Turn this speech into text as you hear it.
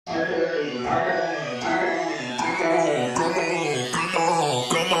Come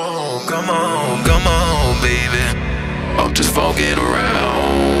on, baby. I'm just fucking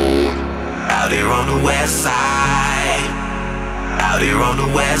around. Out here on the west side. Out here on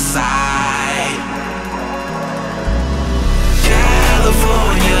the west side.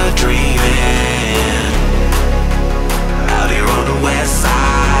 California dreaming. Out here on the west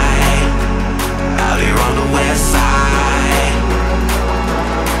side. Out here on the west side.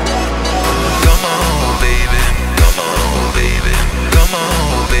 Come on, baby. Come on, baby. Come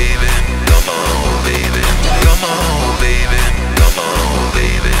on, baby. Come on, baby. Come on, baby. Come on,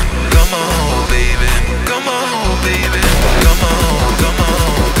 baby. Come on, baby. Come on, baby. Come on, come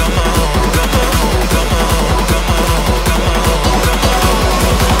on, come on, come on, come on, come on, come on, come on.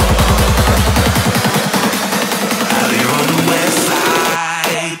 Out here on the west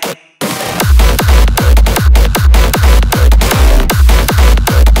side.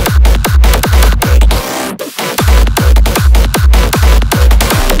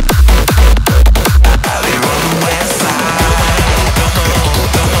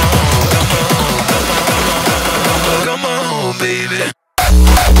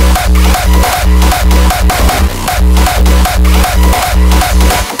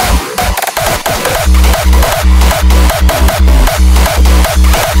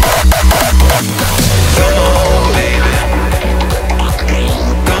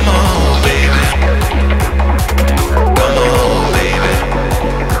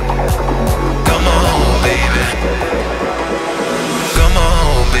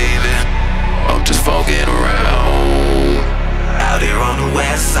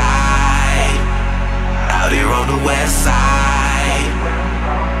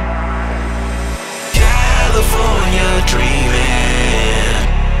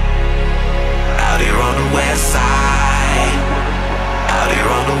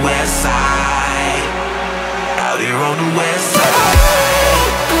 We'll be right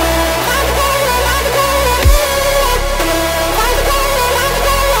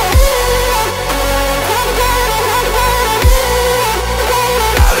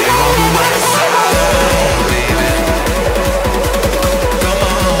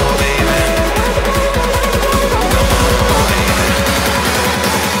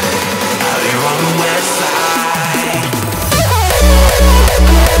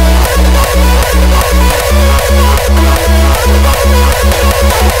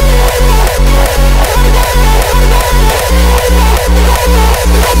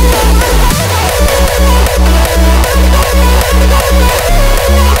back.